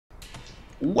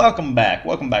Welcome back to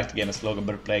Gamers Logan.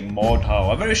 We're playing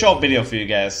Mordhau. A very short video for you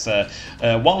guys.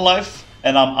 One life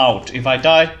and I'm out. If I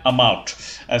die, I'm out.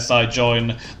 As I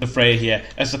join the fray here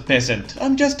as a peasant.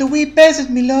 I'm just a wee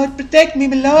peasant, my lord. Protect me,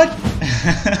 my lord.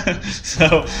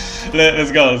 So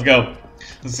let's go.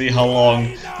 Let's see how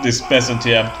long this peasant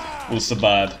here will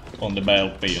survive on the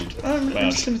battlefield. I'm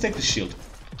just gonna take the shield.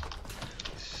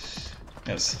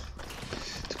 Yes,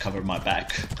 to cover my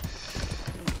back.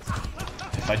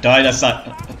 If I die, that's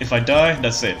not. If I die,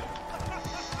 that's it.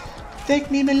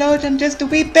 Take me, my lord. I'm just a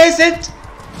wee peasant.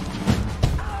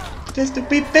 Just a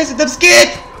wee peasant. I'm scared.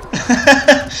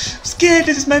 I'm scared.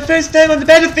 This is my first time on the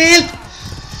battlefield.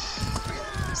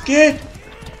 I'm scared.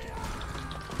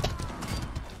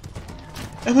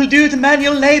 I will do the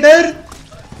manual labor.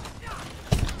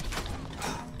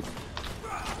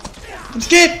 I'm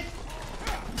scared.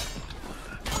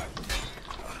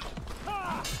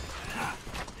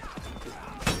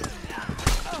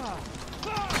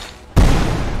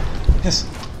 Yes.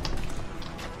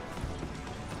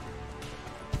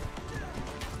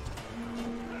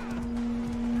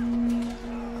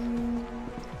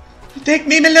 Take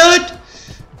me, my lord.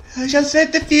 I shall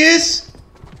set the fuse.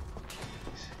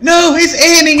 No, he's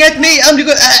aiming at me. I'm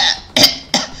going.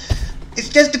 It's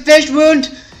just a flesh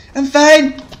wound. I'm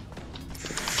fine.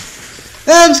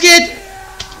 Oh, I'm scared.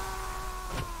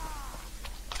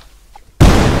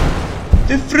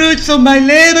 The fruits of my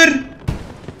labor.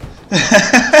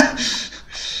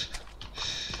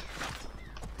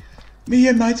 Me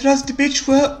and my trusty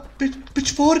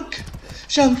pitchfork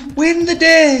shall win the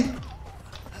day.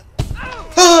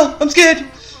 Oh, I'm scared.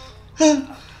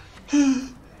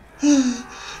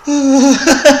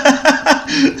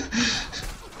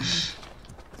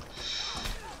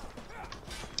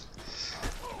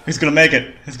 He's gonna make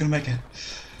it. He's gonna make it.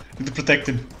 I need to protect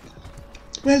him.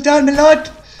 Well done, my lord.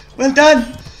 Well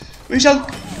done. We shall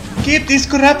keep these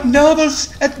corrupt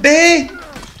nobles at bay.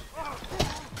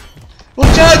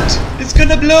 Watch out! It's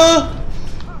gonna blow!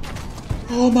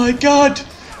 Oh my god!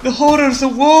 The horrors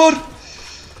of war!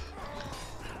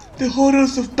 The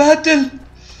horrors of battle!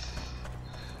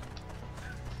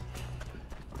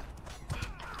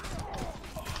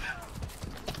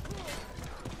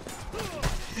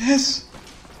 Yes!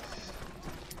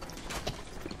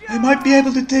 I might be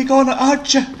able to take on an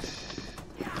archer!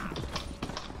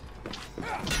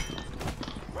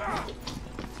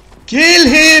 Kill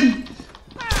him!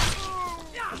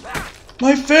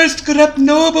 My first corrupt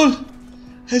noble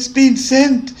has been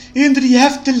sent into the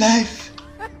afterlife.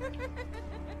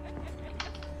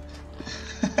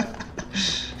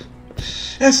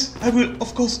 Yes, I will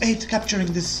of course aid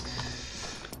capturing this.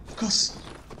 Of course.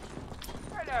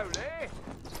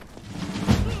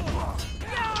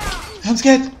 I'm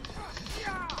scared.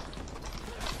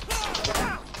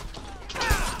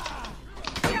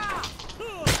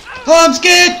 Oh, I'm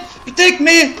scared! Protect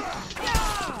me!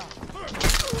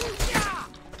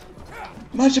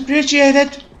 Much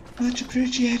appreciated. Much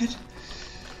appreciated.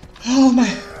 Oh,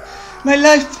 my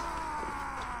life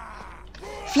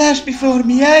flashed before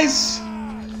my eyes.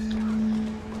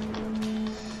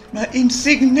 My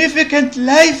insignificant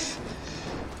life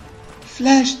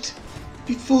flashed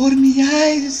before my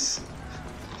eyes.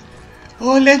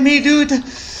 Oh, let me do the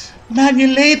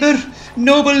manual labor.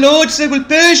 Noble lords, I will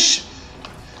push.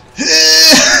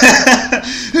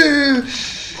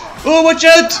 Oh, watch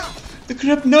out! The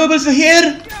corrupt nobles are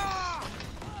here!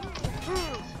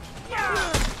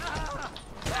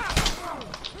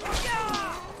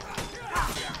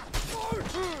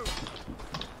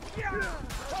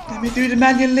 Let me do the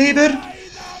manual labor.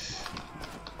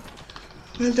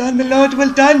 Well done, my lord,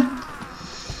 well done.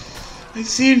 I've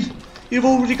seen you've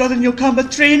already gotten your combat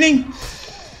training.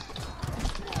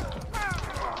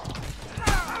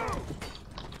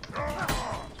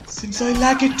 Since I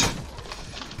lack it.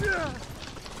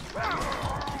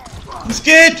 I'm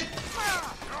scared!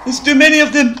 There's too many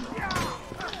of them!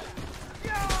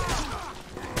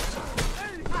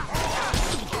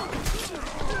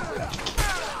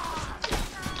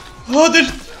 Oh,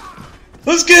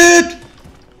 I'm scared!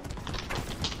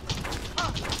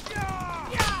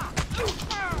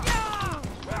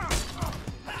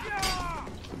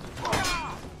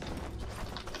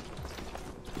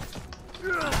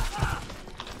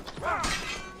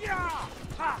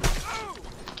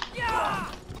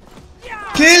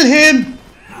 Kill him!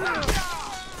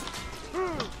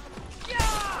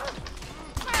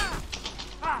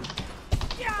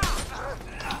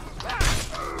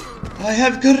 I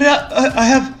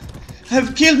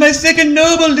have killed my second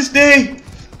noble this day.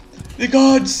 The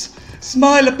gods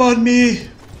smile upon me.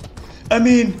 I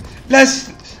mean,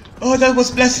 oh, that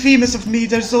was blasphemous of me.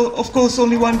 There's of course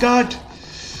only one god.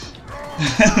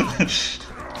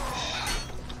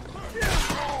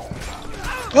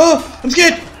 Oh, I'm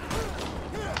scared!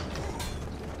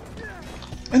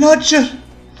 An archer!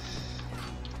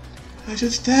 I shall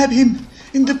stab him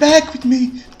in the back with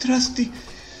me trusty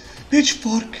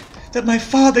pitchfork that my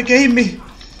father gave me.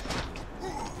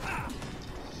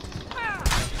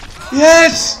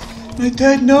 Yes! My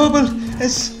third noble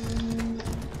has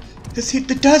hit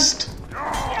the dust.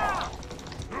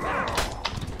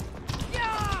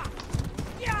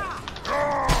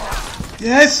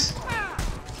 Yes!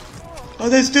 Oh,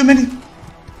 there's too many.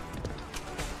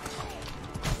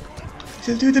 I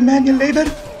shall do the manual labor.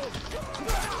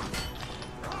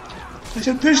 I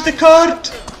shall push the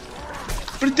cart.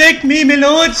 Protect me, my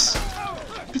lords.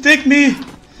 Protect me.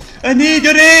 I need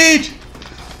your aid.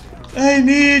 I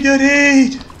need your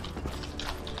aid.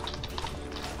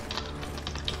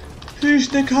 Push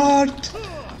the cart.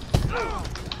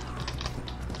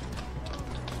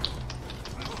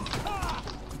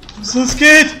 I'm so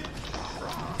scared.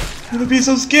 I've never been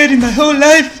so scared in my whole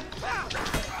life.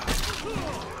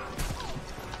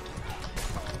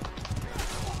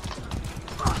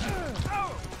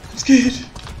 I'm scared.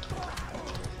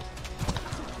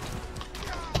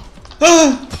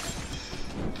 Ah!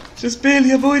 Just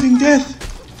barely avoiding death.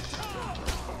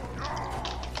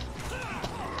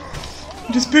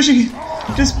 I'm just pushing it.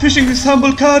 I'm just pushing this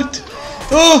humble cart.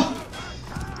 Oh!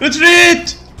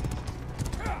 Retreat!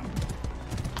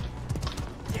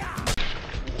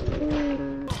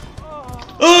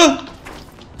 Oh!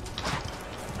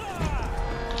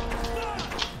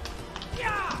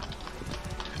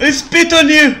 I spit on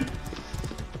you!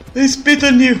 I spit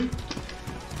on you!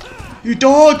 You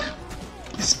dog!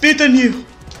 I spit on you!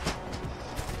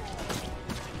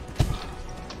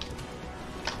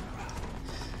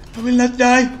 I will not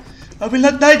die! I will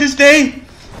not die this day!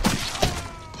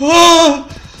 Oh!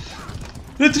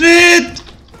 Retreat!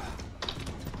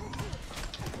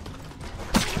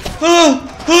 Oh!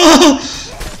 Oh!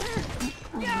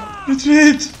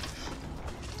 Retreat!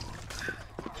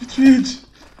 Retreat!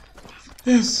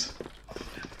 Yes.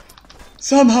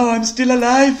 Somehow I'm still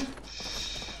alive.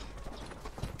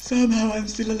 Somehow I'm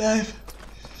still alive.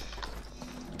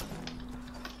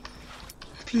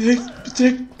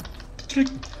 Protect.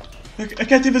 I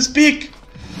can't even speak.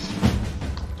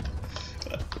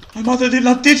 My mother did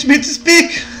not teach me to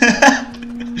speak.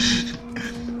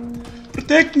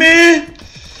 Protect me.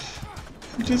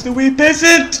 I'm just a wee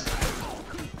peasant.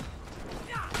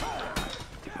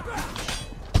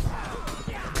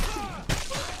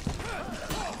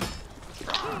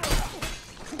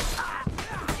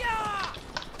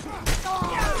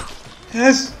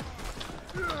 Yes.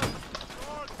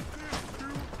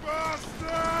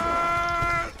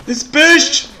 It's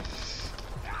pushed.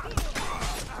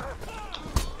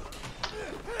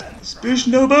 It's pushed,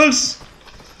 nobles.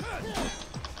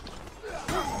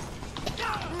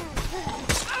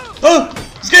 Oh,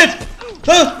 scared.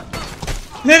 Oh,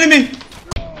 an enemy.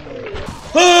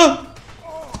 Oh,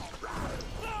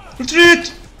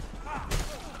 retreat.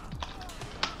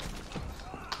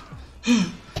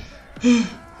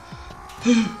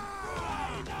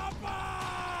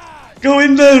 Go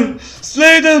in there!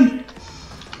 Slay them!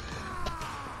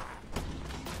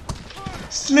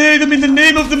 Slay them in the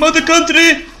name of the mother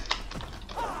country!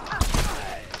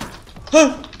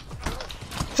 Oh!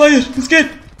 Fire! I'm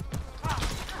scared!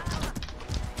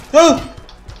 Oh!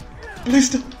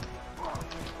 Ballista!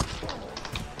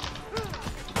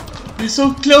 They're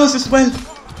so close as well!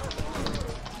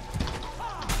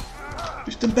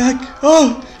 Push them back!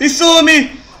 Oh! He saw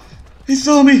me! He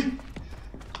saw me!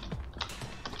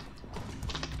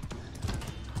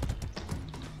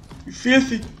 You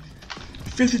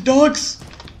filthy dogs!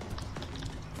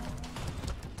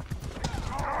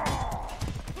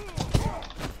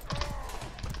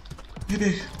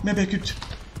 Maybe I could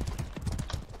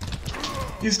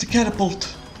use the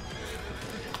catapult.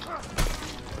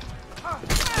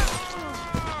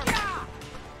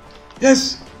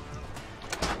 Yes!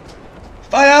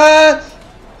 Fire!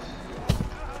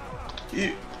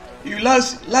 You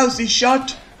lousy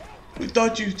shot! Who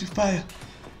taught you to fire?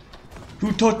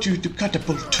 Who taught you to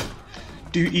catapult?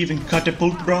 Do you even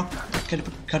catapult, bro?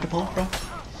 Catapult, bro?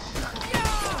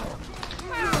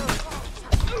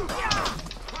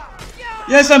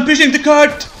 Yes, I'm pushing the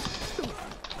cart!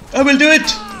 I will do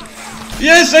it!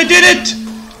 Yes, I did it!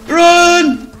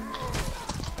 Run!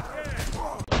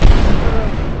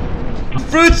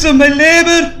 Fruits of my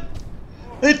labor!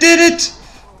 I did it!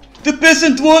 The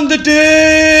peasant won the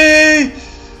day!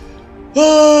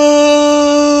 Oh!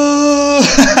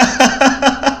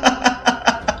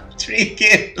 3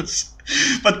 kills!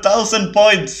 1,000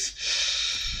 points!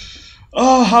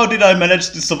 Oh, how did I manage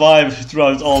to survive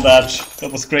throughout all that?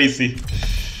 That was crazy.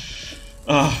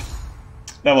 That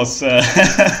was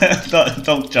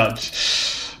don't judge.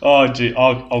 Oh gee,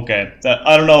 oh, okay.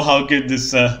 I don't know how good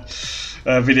this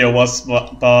video was,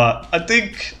 but I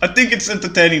think it's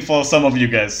entertaining for some of you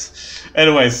guys.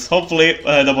 Anyways, hopefully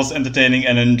that was entertaining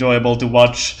and enjoyable to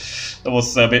watch. That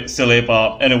was a bit silly,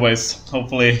 but anyways,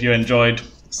 hopefully you enjoyed.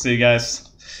 See you guys.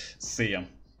 See ya.